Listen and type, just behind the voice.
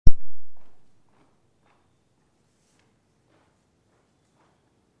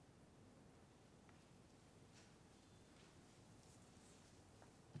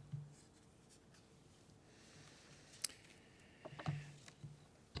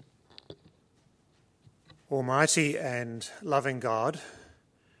Almighty and loving God,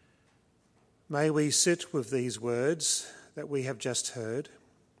 may we sit with these words that we have just heard.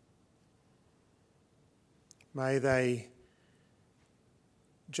 May they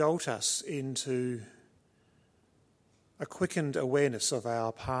jolt us into a quickened awareness of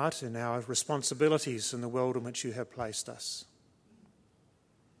our part and our responsibilities in the world in which you have placed us.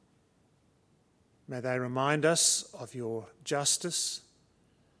 May they remind us of your justice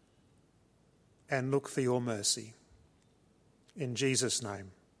and look for your mercy. In Jesus'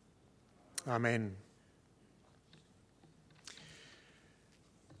 name, amen.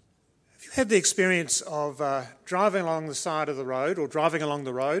 Have you had the experience of driving along the side of the road or driving along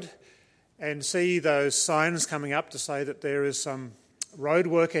the road and see those signs coming up to say that there is some road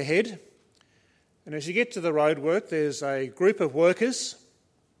work ahead? And as you get to the road work, there's a group of workers,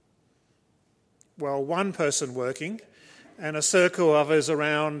 well, one person working, and a circle of others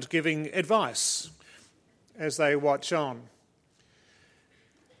around giving advice as they watch on.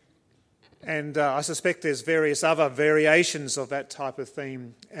 And I suspect there's various other variations of that type of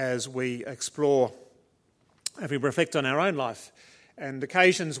theme as we explore, as we reflect on our own life, and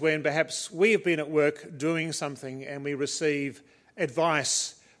occasions when perhaps we have been at work doing something and we receive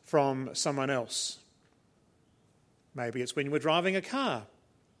advice from someone else. Maybe it's when we're driving a car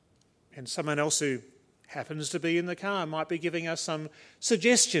and someone else who happens to be in the car might be giving us some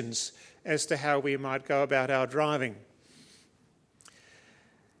suggestions as to how we might go about our driving.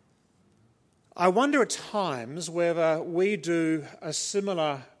 I wonder at times whether we do a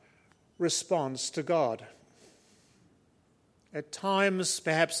similar response to God. At times,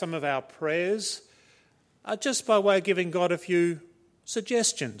 perhaps some of our prayers are just by way of giving God a few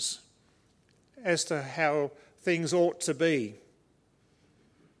suggestions as to how things ought to be.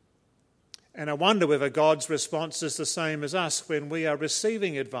 And I wonder whether God's response is the same as us when we are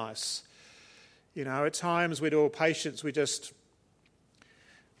receiving advice. You know, at times with all patience, we just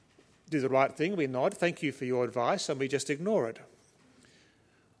do the right thing, we nod, thank you for your advice, and we just ignore it.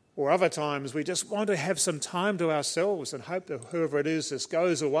 Or other times we just want to have some time to ourselves and hope that whoever it is just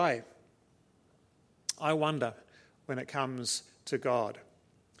goes away. I wonder when it comes to God.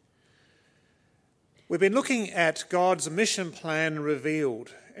 We've been looking at God's mission plan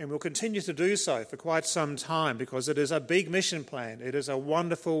revealed, and we'll continue to do so for quite some time because it is a big mission plan. It is a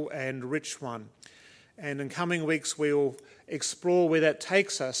wonderful and rich one. And in coming weeks we'll explore where that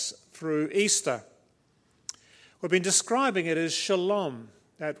takes us through Easter. We've been describing it as shalom,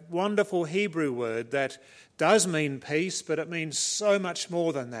 that wonderful Hebrew word that does mean peace, but it means so much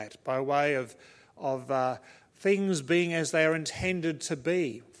more than that by way of things being as they are intended to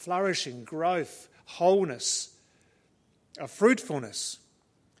be, flourishing, growth, wholeness, a fruitfulness.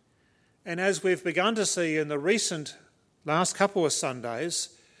 And as we've begun to see in the recent last couple of Sundays,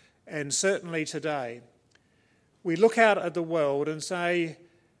 and certainly today, we look out at the world and say,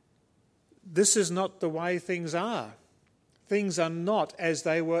 this is not the way things are. Things are not as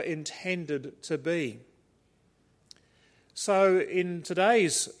they were intended to be. So in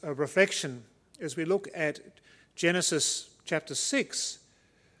today's reflection, as we look at Genesis chapter 6,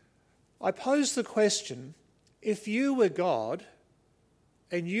 I pose the question, if you were God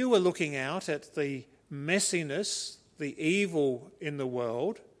and you were looking out at the messiness, the evil in the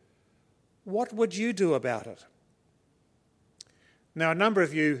world, what would you do about it? Now, a number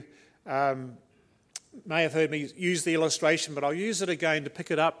of you may have heard me use the illustration, but I'll use it again to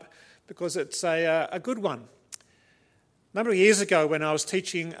pick it up because it's a good one. A number of years ago when I was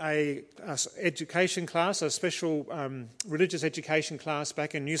teaching a education class, a special religious education class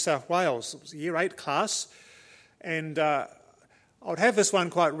back in New South Wales, it was a Year 8 class, and I would have this one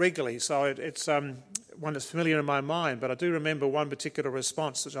quite regularly, so it's one that's familiar in my mind, but I do remember one particular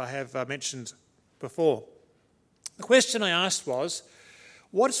response which I have mentioned before. The question I asked was,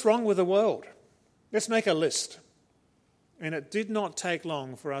 what's wrong with the world? Let's make a list. And it did not take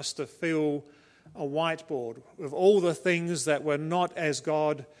long for us to fill a whiteboard with all the things that were not as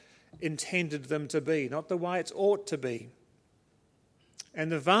God intended them to be, not the way it ought to be.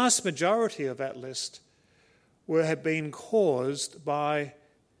 And the vast majority of that list have been caused by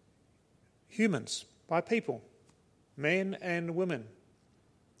humans, by people, men and women,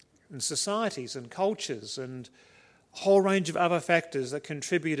 and societies and cultures and a whole range of other factors that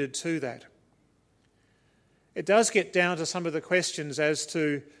contributed to that. It does get down to some of the questions as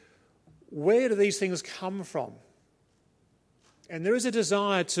to where do these things come from? And there is a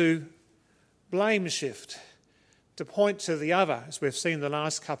desire to blame shift, to point to the other, as we've seen the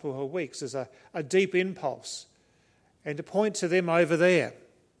last couple of weeks. There's a deep impulse, and to point to them over there,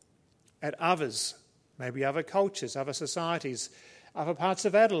 at others, maybe other cultures, other societies, other parts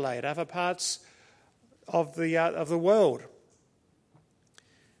of Adelaide, other parts of the world.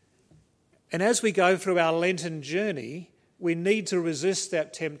 And as we go through our Lenten journey, we need to resist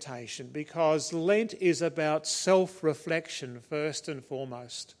that temptation, because Lent is about self-reflection first and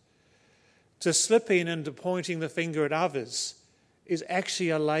foremost. To slip in into pointing the finger at others is actually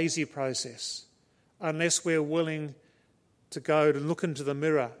a lazy process unless we're willing to go to look into the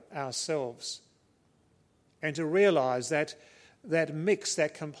mirror ourselves and to realise that mix,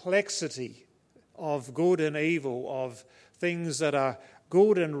 that complexity of good and evil, of things that are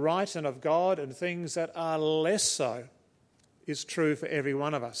good and right and of God and things that are less so, is true for every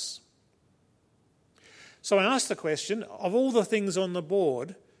one of us. So I asked the question, of all the things on the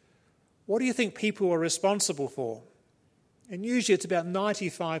board, what do you think people are responsible for? And usually it's about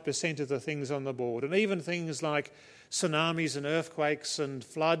 95% of the things on the board, and even things like tsunamis and earthquakes and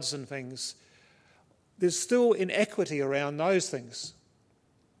floods and things. There's still inequity around those things,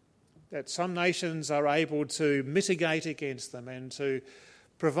 that some nations are able to mitigate against them and to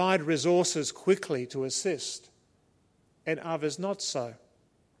provide resources quickly to assist, and others not so.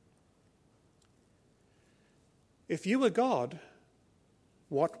 If you were God,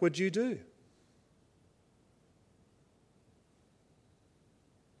 what would you do?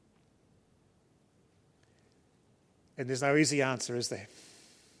 And there's no easy answer, is there?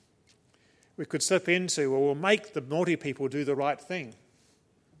 We could slip into, well, we'll make the naughty people do the right thing.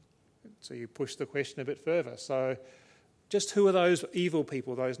 So you push the question a bit further. So just who are those evil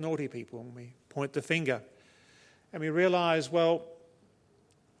people, those naughty people? And we point the finger. And we realise, well,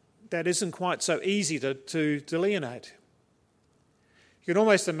 that isn't quite so easy to delineate. You can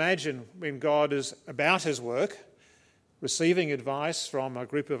almost imagine when God is about his work, receiving advice from a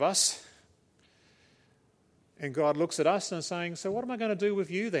group of us, and God looks at us and is saying, so what am I going to do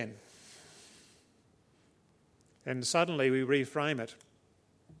with you then? And suddenly we reframe it.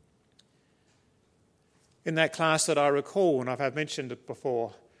 In that class that I recall, and I've mentioned it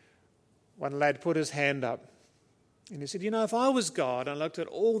before, one lad put his hand up and he said, if I was God and looked at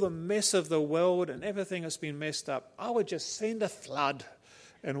all the mess of the world and everything that's been messed up, I would just send a flood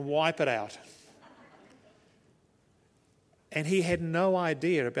and wipe it out. And he had no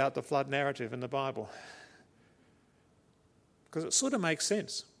idea about the flood narrative in the Bible, because it sort of makes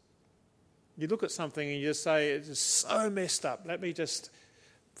sense. You look at something and you say, it's so messed up, let me just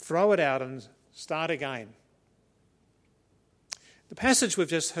throw it out and start again. The passage we've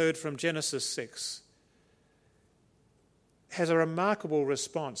just heard from Genesis 6 has a remarkable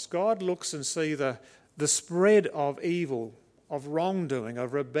response. God looks and sees the spread of evil, of wrongdoing,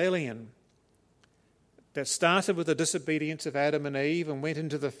 of rebellion that started with the disobedience of Adam and Eve and went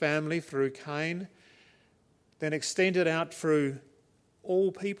into the family through Cain, then extended out through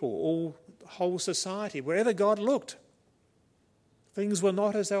all people, whole society. Wherever God looked, things were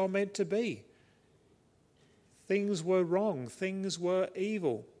not as they were meant to be. Things were wrong. Things were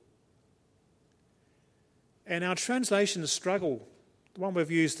evil. And our translation struggle, the one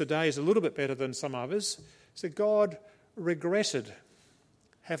we've used today is a little bit better than some others. So God regretted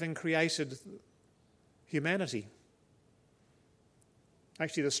having created humanity.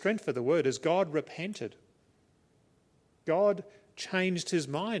 Actually, the strength of the word is God repented. God changed his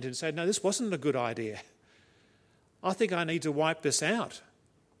mind and said, no, this wasn't a good idea. I think I need to wipe this out,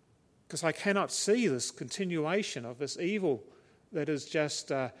 because I cannot see this continuation of this evil that is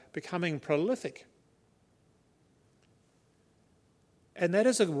just becoming prolific. And that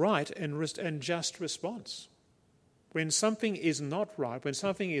is a right and just response. When something is not right, when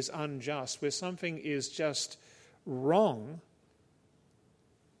something is unjust, when something is just wrong,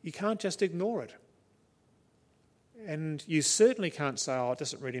 you can't just ignore it. And you certainly can't say, it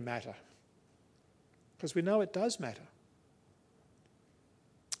doesn't really matter. Because we know it does matter.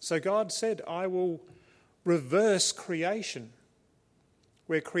 So God said, I will reverse creation.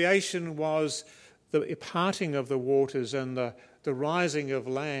 Where creation was the parting of the waters and the rising of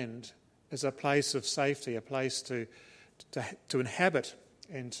land as a place of safety, a place to inhabit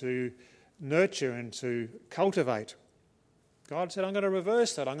and to nurture and to cultivate. God said, I'm going to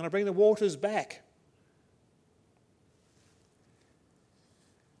reverse that. I'm going to bring the waters back.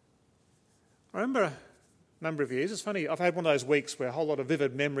 I remember a number of years, it's funny, I've had one of those weeks where a whole lot of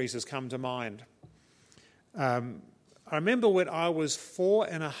vivid memories has come to mind. I remember when I was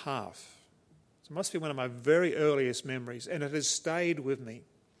 4.5, so it must be one of my very earliest memories, and it has stayed with me.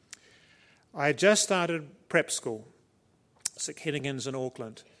 I had just started prep school, St Kenningans in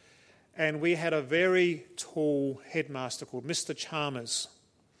Auckland, and we had a very tall headmaster called Mr Chalmers.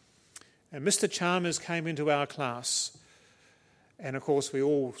 And Mr Chalmers came into our class, and of course we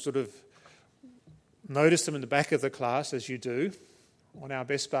all sort of noticed him in the back of the class, as you do, on our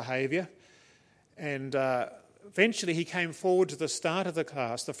best behaviour. And eventually he came forward to the front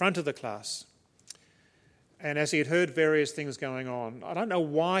of the class. And as he had heard various things going on, I don't know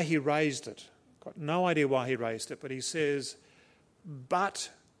why he raised it. Got no idea why he raised it, but he says, "But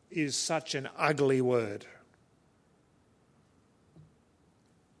is such an ugly word."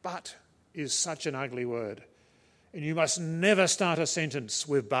 But is such an ugly word. And you must never start a sentence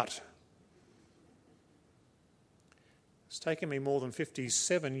with but. It's taken me more than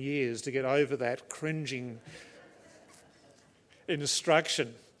 57 years to get over that cringing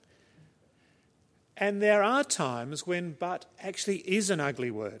instruction. And there are times when but actually is an ugly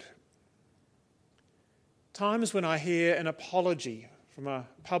word. Times when I hear an apology from a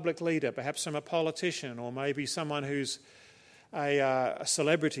public leader, perhaps from a politician, or maybe someone who's a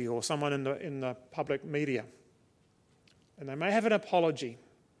celebrity or someone in the public media. And they may have an apology.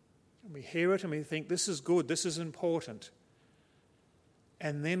 And we hear it and we think, this is good, this is important.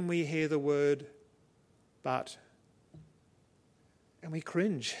 And then we hear the word but. And we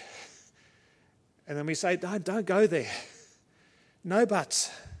cringe. And then we say, don't go there. No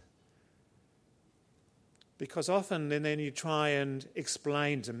buts. Because often then you try and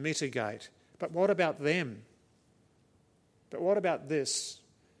explain to mitigate. But what about them? But what about this?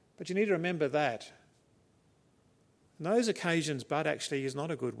 But you need to remember that. On those occasions, but actually is not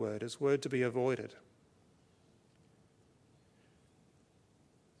a good word. It's a word to be avoided.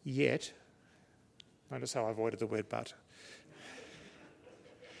 Yet, notice how I avoided the word but.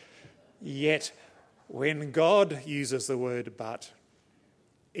 Yet, when God uses the word but,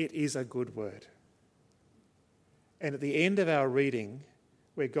 it is a good word. And at the end of our reading,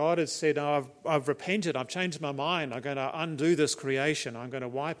 where God has said, oh, I've repented, I've changed my mind, I'm going to undo this creation, I'm going to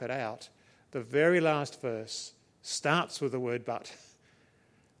wipe it out, the very last verse starts with the word but.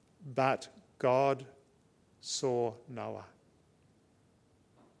 But God saw Noah.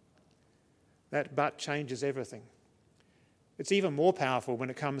 That but changes everything. It's even more powerful when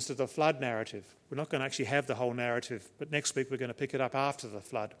it comes to the flood narrative. We're not going to actually have the whole narrative, but next week we're going to pick it up after the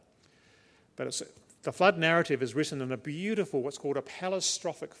flood. But the flood narrative is written in a beautiful, what's called a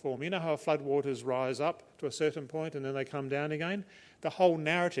palistrophic form. You know how flood waters rise up to a certain point and then they come down again? The whole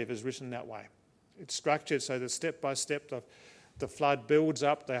narrative is written that way. It's structured so that step by step the flood builds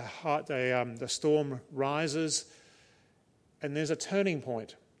up, the storm rises, and there's a turning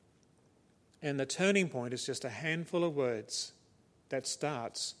point. And the turning point is just a handful of words that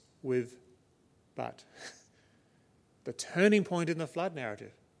starts with but. The turning point in the flood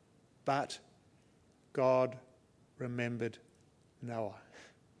narrative. But God remembered Noah.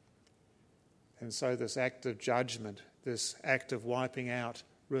 And so this act of judgment, this act of wiping out,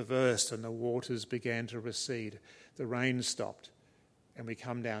 reversed, and the waters began to recede. The rain stopped, and we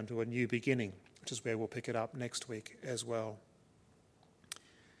come down to a new beginning, which is where we'll pick it up next week as well.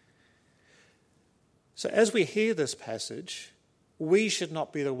 So as we hear this passage, we should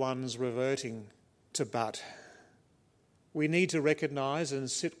not be the ones reverting to but. We need to recognise and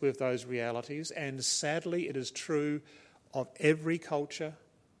sit with those realities, and sadly it is true of every culture,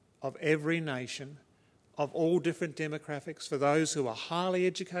 of every nation, of all different demographics, for those who are highly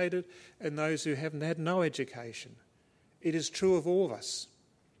educated and those who haven't had no education. It is true of all of us.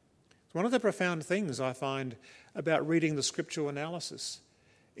 One of the profound things I find about reading the scriptural analysis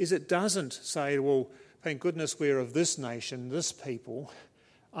is it doesn't say, well, thank goodness we're of this nation, this people,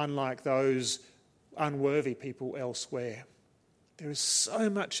 unlike those unworthy people elsewhere. There is so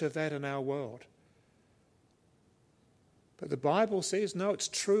much of that in our world. But the Bible says, no, it's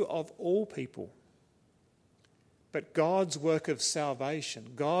true of all people. But God's work of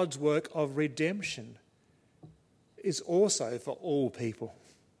salvation, God's work of redemption is also for all people,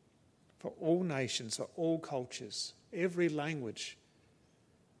 for all nations, for all cultures, every language.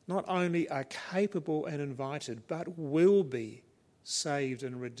 Not only are capable and invited, but will be saved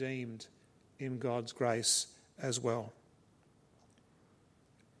and redeemed in God's grace as well.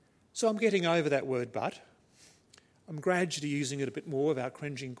 So I'm getting over that word but. I'm gradually using it a bit more without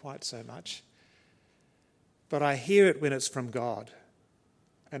cringing quite so much. But I hear it when it's from God,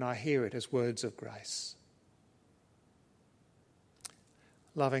 and I hear it as words of grace.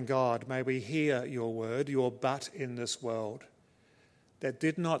 Loving God, may we hear your word, your but in this world, that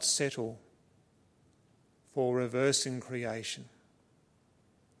did not settle for reversing creation.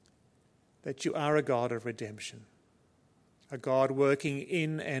 That you are a God of redemption, a God working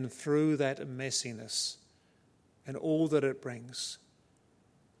in and through that messiness and all that it brings,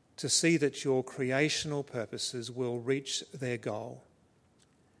 to see that your creational purposes will reach their goal.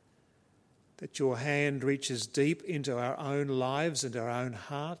 That your hand reaches deep into our own lives and our own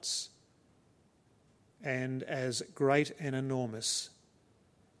hearts, and as great and enormous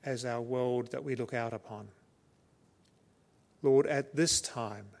as our world that we look out upon. Lord, at this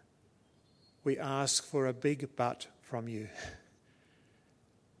time, we ask for a big but from you,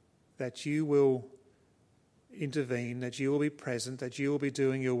 that you will intervene, that you will be present, that you will be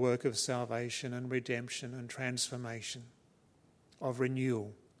doing your work of salvation and redemption and transformation, of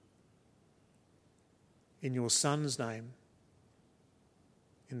renewal. In your Son's name,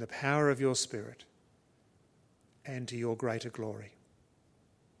 in the power of your Spirit, and to your greater glory.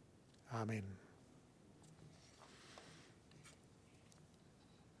 Amen.